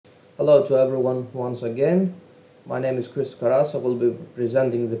Hello to everyone once again. My name is Christos Karras. I will be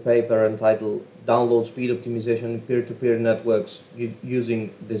presenting the paper entitled Download Speed Optimization in Peer-to-Peer Networks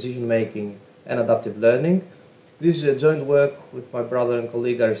Using Decision Making and Adaptive Learning. This is a joint work with my brother and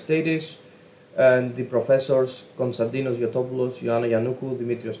colleague Aristeidis and the professors Konstantinos Giotopoulos, Ioanna, Giannoukou,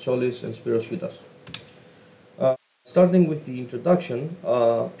 Dimitrios, Tsolis and Spyros, Sioutas. Starting with the introduction,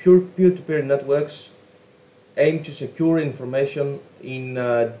 peer-to-peer networks aim to secure information in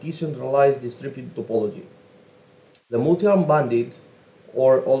decentralized distributed topology. The multi-arm bandit,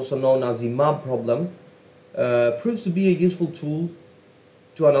 or also known as the MAB problem, proves to be a useful tool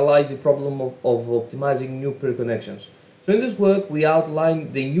to analyze the problem of optimizing new peer connections. So in this work we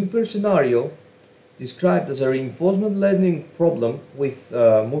outline the new peer scenario described as a reinforcement learning problem with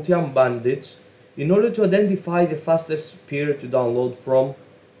multi-arm bandits in order to identify the fastest peer to download from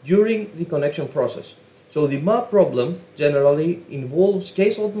during the connection process. So the MAP problem generally involves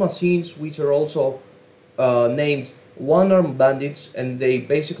case-locked machines which are also named one-arm bandits, and they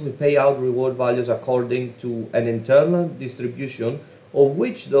basically pay out reward values according to an internal distribution of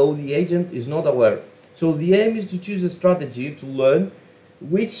which though the agent is not aware. So the aim is to choose a strategy to learn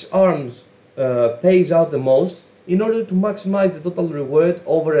which arms pays out the most in order to maximize the total reward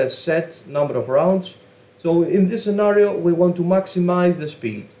over a set number of rounds. So in this scenario we want to maximize the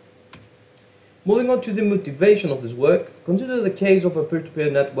speed. Moving on to the motivation of this work, consider the case of a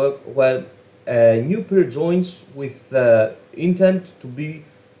peer-to-peer network where a new peer joins with the intent to be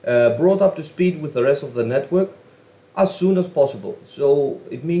brought up to speed with the rest of the network as soon as possible. So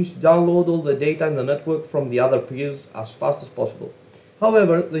it means to download all the data in the network from the other peers as fast as possible.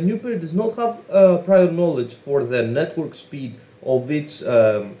 However, the new peer does not have prior knowledge for the network speed of its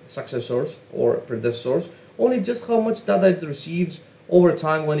successors or predecessors, only just how much data it receives over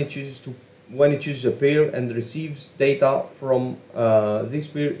time when it chooses a peer and receives data from this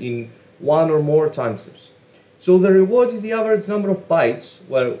peer in one or more time steps. So the reward is the average number of bytes,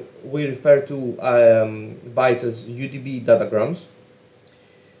 where we refer to bytes as UDP datagrams,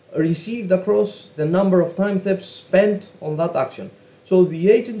 received across the number of time steps spent on that action. So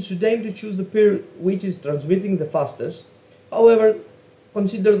the agent should aim to choose the peer which is transmitting the fastest. However,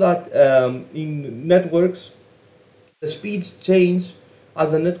 consider that in networks the speeds change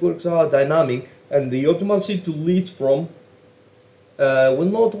as the networks are dynamic, and the optimal seed to lead from will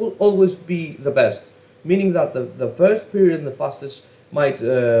not always be the best, meaning that the first peer and the fastest might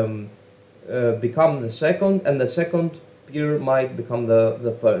become the second, and the second peer might become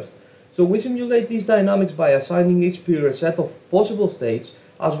the first. So we simulate these dynamics by assigning each peer a set of possible states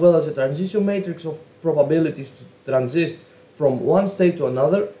as well as a transition matrix of probabilities to transit from one state to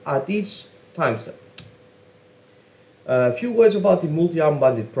another at each time step. A few words about the multi-arm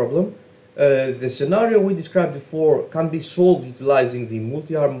bandit problem. The scenario we described before can be solved utilizing the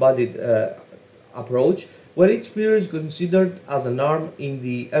multi-arm bandit approach, where each peer is considered as an arm in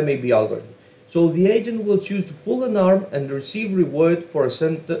the MAB algorithm. So the agent will choose to pull an arm and receive reward for a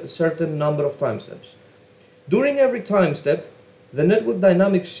certain number of time steps. During every time step, the network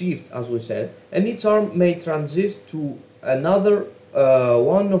dynamics shift, as we said, and each arm may transit to another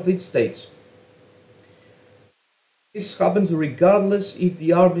one of its states. This happens regardless if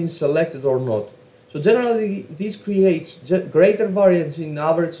the arm is selected or not. So generally this creates greater variance in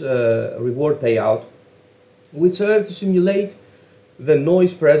average reward payout, which serves to simulate the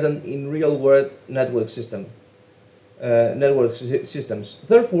noise present in real-world network systems.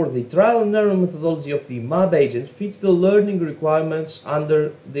 Therefore, the trial and error methodology of the MAB agents fits the learning requirements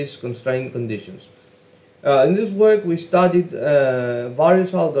under these constrained conditions. In this work we studied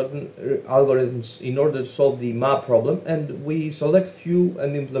various algorithms in order to solve the MAP problem, and we select few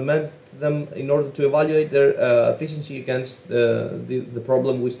and implement them in order to evaluate their efficiency against the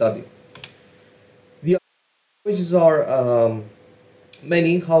problem we studied. The choices are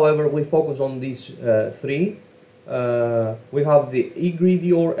many, however we focus on these three. We have the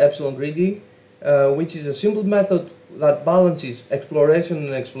E-greedy or epsilon greedy, which is a simple method that balances exploration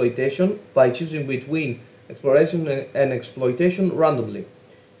and exploitation by choosing between exploration and exploitation randomly.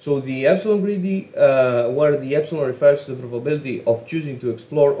 So the epsilon greedy, where the epsilon refers to the probability of choosing to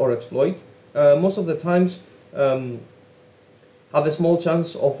explore or exploit, most of the times have a small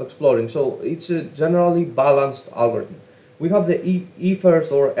chance of exploring, so it's a generally balanced algorithm. We have the E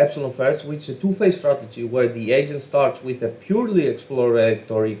first or epsilon first, which is a two-phase strategy where the agent starts with a purely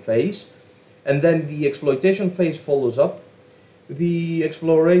exploratory phase and then the exploitation phase follows up. The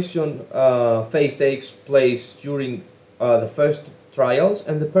exploration phase takes place during the first trials,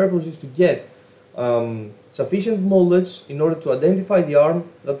 and the purpose is to get sufficient knowledge in order to identify the arm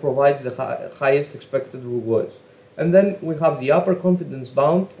that provides the highest expected rewards. And then we have the upper confidence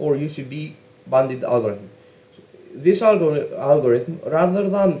bound or UCB banded algorithm. So this algorithm, rather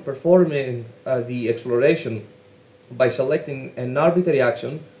than performing the exploration by selecting an arbitrary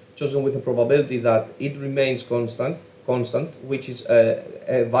action chosen with a probability that it remains constant, which is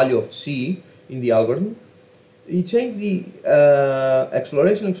a value of C in the algorithm, it changes the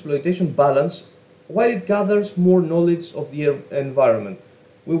exploration-exploitation balance while it gathers more knowledge of the environment.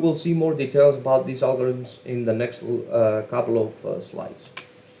 We will see more details about these algorithms in the next couple of slides.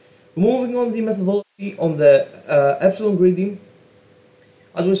 Moving on the methodology on the epsilon greedy,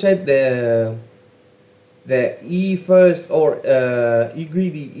 as we said, the E first or E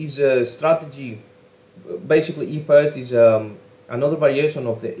greedy is a strategy. Basically, E first is another variation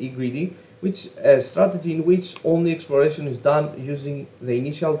of the E greedy, which is a strategy in which only exploration is done using the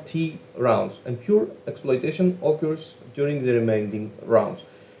initial T rounds, and pure exploitation occurs during the remaining rounds.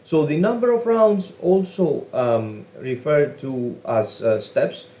 So the number of rounds, also referred to as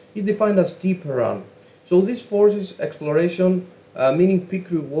steps, is defined as T per run. So this forces exploration, meaning peak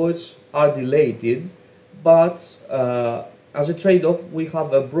rewards are delayed, but as a trade-off we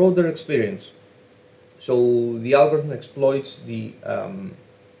have a broader experience. So the algorithm exploits the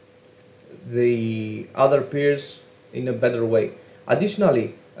other peers in a better way.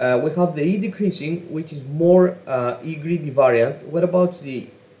 Additionally, we have the E decreasing, which is more E greedy variant, whereabouts the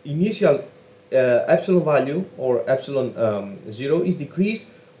initial epsilon value or epsilon 0 is decreased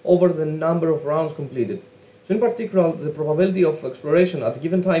over the number of rounds completed. So in particular, the probability of exploration at a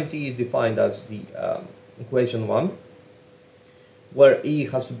given time t is defined as the equation 1, where E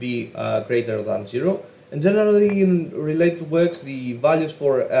has to be greater than 0. And generally in related works, the values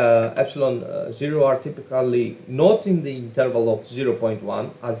for epsilon 0 are typically not in the interval of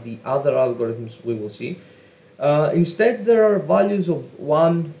 0.1 as the other algorithms we will see. Instead, there are values of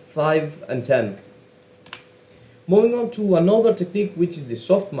 1, 5 and 10. Moving on to another technique, which is the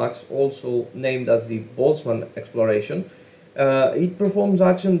softmax, also named as the Boltzmann exploration. It performs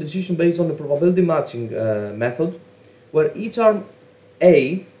action decision based on the probability matching method, where each arm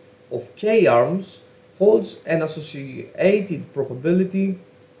A of k arms holds an associated probability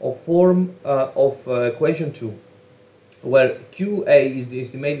of form of equation 2, where QA is the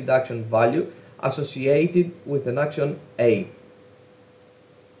estimated action value associated with an action A.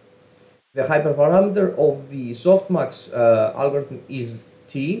 The hyperparameter of the softmax algorithm is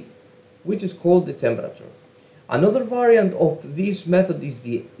T, which is called the temperature. Another variant of this method is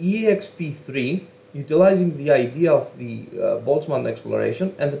the EXP3, utilizing the idea of the Boltzmann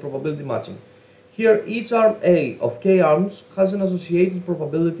exploration and the probability matching. Here, each arm A of k arms has an associated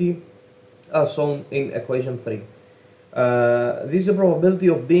probability as shown in equation 3. This is the probability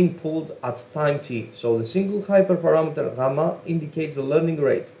of being pulled at time t. So the single hyperparameter gamma indicates the learning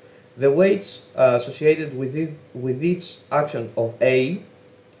rate. The weights associated with each action of A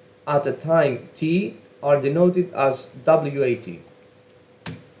at a time t are denoted as WAT.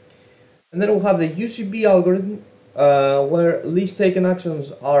 And then we have the UCB algorithm, where least taken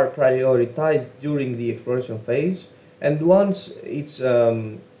actions are prioritized during the exploration phase, and once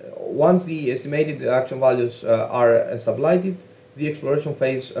the estimated action values are stabilized, the exploration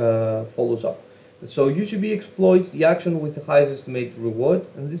phase follows up. So UCB exploits the action with the highest estimated reward,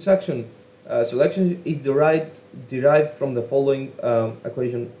 and this action selection is derived from the following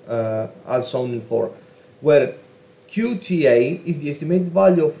equation as shown in 4, where QTA is the estimated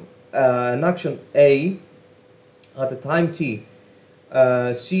value of an action A at a time t.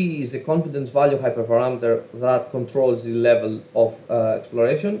 C is the confidence value hyperparameter that controls the level of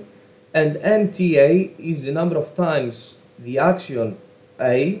exploration, and NTA is the number of times the action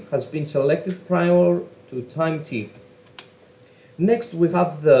A has been selected prior to time t. Next, we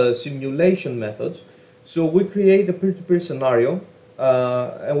have the simulation methods. So we create a peer-to-peer scenario,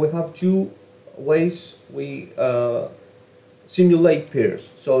 and we have two ways we simulate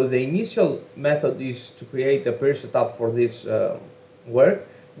peers. So the initial method is to create a peer setup for this work,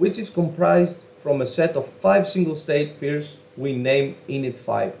 which is comprised from a set of 5 single-state peers we name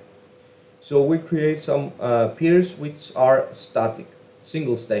init5. So we create some peers which are static,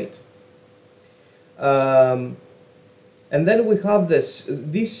 single-state. And then we have this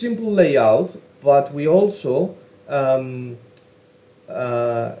simple layout, but we also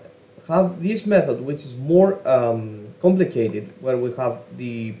have this method which is more complicated, where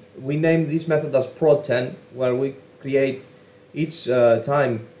we name this method as pro10, where we create each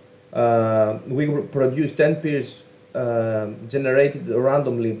time we produce 10 peers generated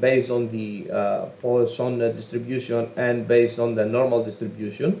randomly based on the Poisson distribution and based on the normal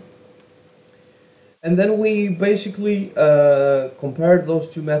distribution. And then we basically compare those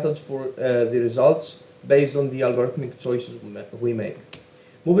two methods for the results based on the algorithmic choices we make.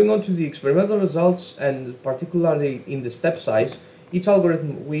 Moving on to the experimental results, and particularly in the step size, each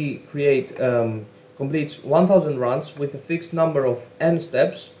algorithm we create completes 1000 runs with a fixed number of n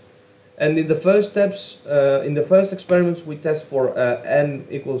steps. And in the first experiments, we test for n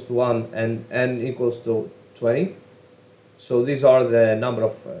equals to 1 and n equals to 20. So these are the number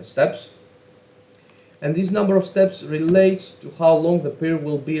of steps. And this number of steps relates to how long the peer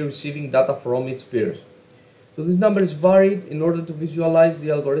will be receiving data from its peers. So this number is varied in order to visualize the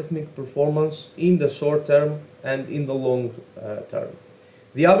algorithmic performance in the short term and in the long term.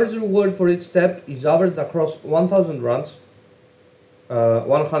 The average reward for each step is averaged across 100 runs,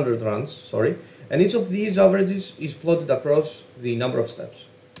 and each of these averages is plotted across the number of steps.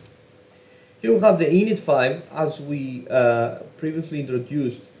 Here we have the init 5, as we previously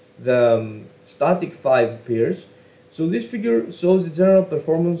introduced the static 5 peers. So this figure shows the general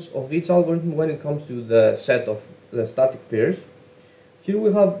performance of each algorithm when it comes to the set of the static peers. Here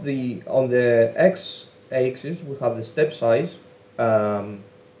we have on the x-axis we have the step size.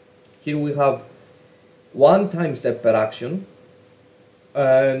 Here we have 1 time step per action,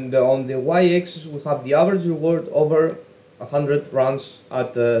 and on the y-axis we have the average reward over 100 runs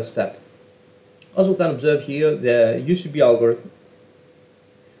at a step. As we can observe here, the UCB algorithm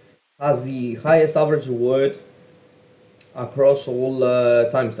has the highest average reward across all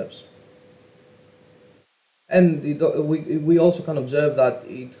time steps. And we also can observe that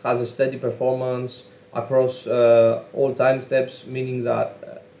it has a steady performance across all time steps, meaning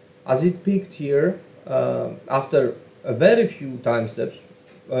that as it peaked here after a very few time steps,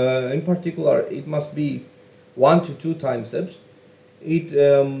 in particular it must be 1 to 2 time steps, it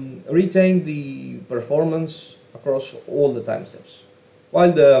retained the performance across all the time steps.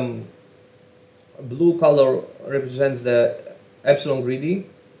 While the blue color represents the epsilon greedy,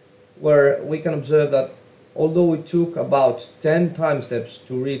 where we can observe that although it took about 10 time steps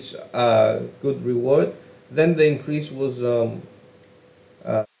to reach a good reward, then the increase was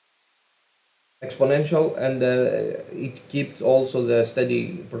exponential, and it kept also the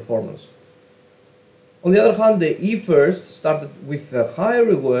steady performance. On the other hand, the E-first started with a higher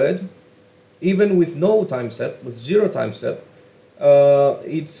reward, even with no time step, with 0 time step.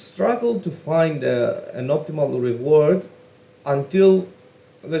 It struggled to find an optimal reward until,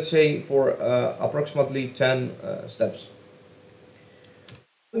 let's say, for approximately 10 steps.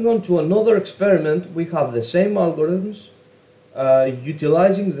 Moving on to another experiment, we have the same algorithms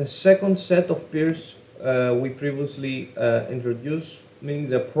utilizing the second set of peers we previously introduced, meaning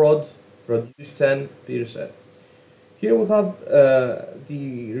the produce 10 peer set. Here we have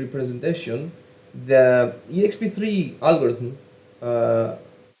the representation. The EXP3 algorithm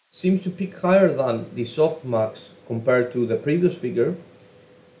seems to peak higher than the softmax compared to the previous figure,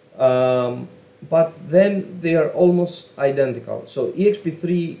 but then they are almost identical. So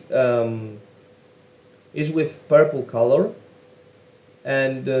EXP3 is with purple color,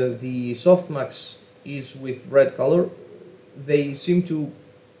 and the softmax is with red color. They seem to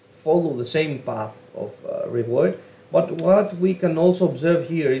follow the same path of reward, but what we can also observe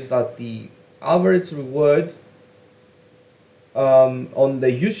here is that the average reward on the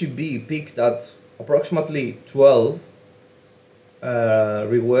UCB peaked at approximately 12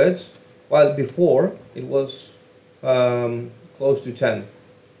 rewards, while before it was close to 10.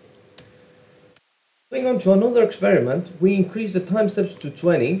 Moving on to another experiment, we increase the time steps to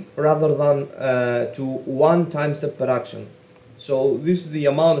 20 rather than to 1 time step per action. So this is the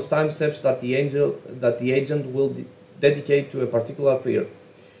amount of time steps that the agent will dedicate to a particular peer.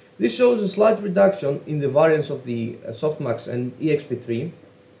 This shows a slight reduction in the variance of the softmax and EXP3.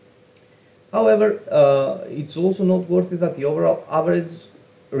 However, it's also noteworthy that the overall average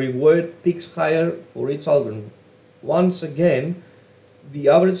reward peaks higher for each algorithm. Once again, the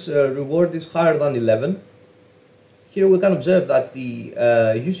average reward is higher than 11. Here we can observe that the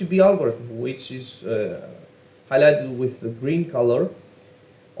UCB algorithm, which is highlighted with the green color,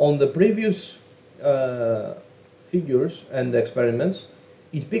 on the previous figures and experiments,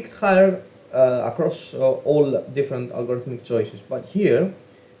 it peaked higher across all different algorithmic choices. But here,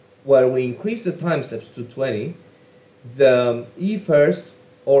 where we increase the time steps to 20, the E first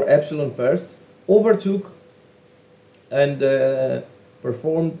or epsilon first overtook and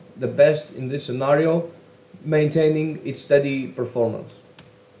performed the best in this scenario, maintaining its steady performance.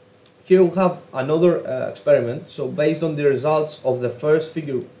 Here we have another experiment. So based on the results of the first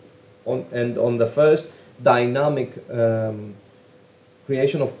figure and on the first dynamic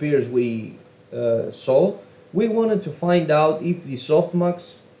creation of peers we saw, we wanted to find out if the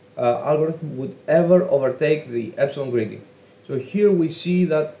softmax algorithm would ever overtake the epsilon greedy. So here we see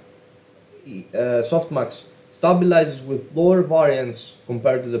that softmax stabilizes with lower variance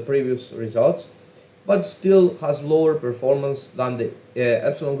compared to the previous results, but still has lower performance than the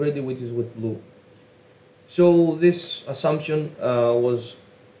epsilon greedy, which is with blue. So this assumption was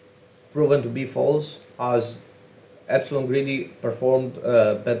proven to be false, as epsilon greedy performed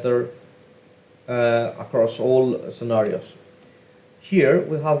better across all scenarios. Here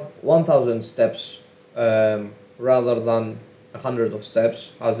we have 1000 steps rather than 100 of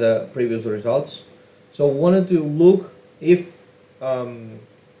steps as the previous results. So we wanted to look if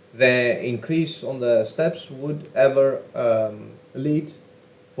the increase on the steps would ever lead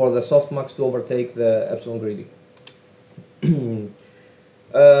for the softmax to overtake the epsilon greedy.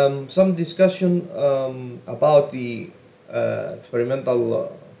 Some discussion about the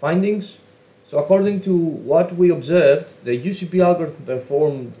experimental findings. So according to what we observed, the UCP algorithm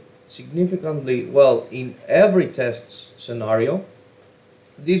performed significantly well in every test scenario.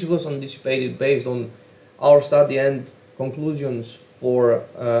 This was anticipated based on our study and conclusions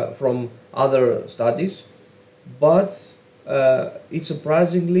from other studies, but it's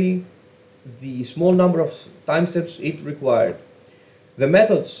surprisingly the small number of time steps it required. The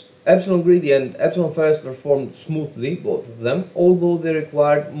methods epsilon greedy and epsilon first performed smoothly, both of them, although they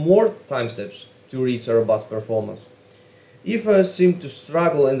required more time steps to reach a robust performance. E-first seemed to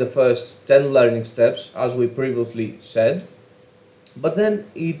struggle in the first 10 learning steps, as we previously said, but then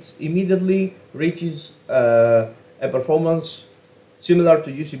it immediately reaches a performance similar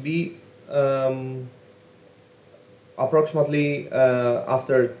to UCB approximately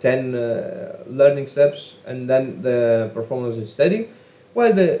after 10 learning steps, and then the performance is steady,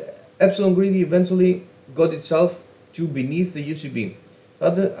 while the epsilon greedy eventually got itself to beneath the UCB.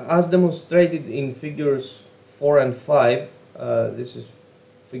 So as demonstrated in figures 4 and 5, this is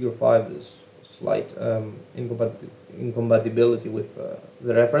figure 5, is slight incompatibility with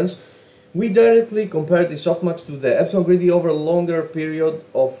the reference. We directly compared the softmax to the epsilon greedy over a longer period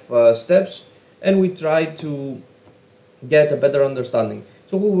of steps, and we tried to get a better understanding.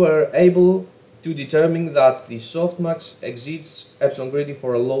 So we were able to determine that the softmax exceeds epsilon greedy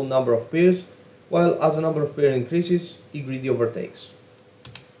for a low number of pairs, while as the number of pairs increases, E greedy overtakes.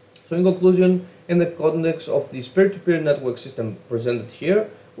 So in conclusion, in the context of this peer-to-peer network system presented here,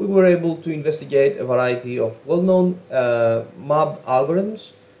 we were able to investigate a variety of well-known MAB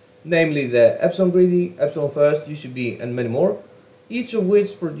algorithms, namely the epsilon greedy, epsilon first, UCB, and many more, each of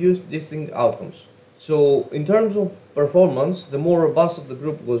which produced distinct outcomes. So in terms of performance, the more robust of the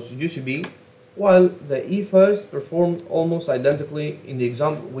group was UCB, while the E-first performed almost identically in the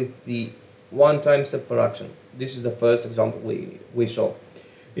example with the one time step per action. This is the first example we saw.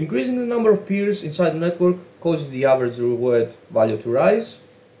 Increasing the number of peers inside the network causes the average reward value to rise,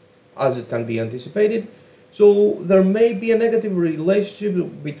 as it can be anticipated. So there may be a negative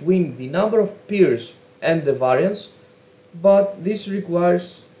relationship between the number of peers and the variance, but this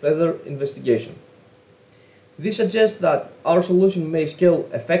requires further investigation. This suggests that our solution may scale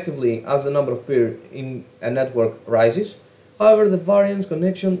effectively as the number of peers in a network rises. However, the variance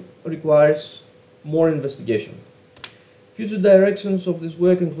connection requires more investigation. Future directions of this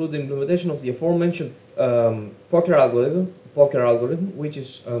work include the implementation of the aforementioned poker algorithm, which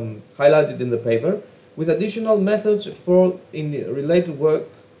is highlighted in the paper, with additional methods explored in related work,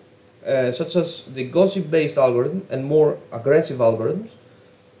 such as the gossip-based algorithm and more aggressive algorithms.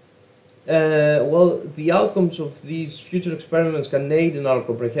 Well, the outcomes of these future experiments can aid in our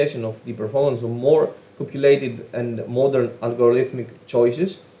comprehension of the performance of more populated and modern algorithmic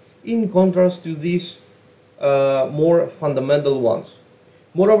choices, in contrast to these more fundamental ones.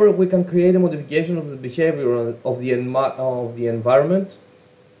 Moreover, we can create a modification of the behavior of the environment,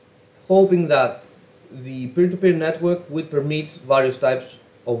 hoping that the peer-to-peer network would permit various types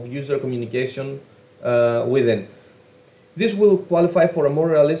of user communication within. This will qualify for a more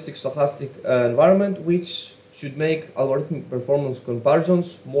realistic stochastic environment, which should make algorithmic performance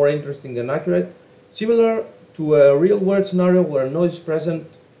comparisons more interesting and accurate, similar to a real-world scenario where noise is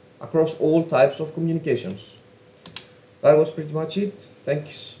present across all types of communications. That was pretty much it.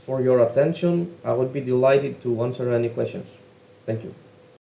 Thanks for your attention. I would be delighted to answer any questions. Thank you.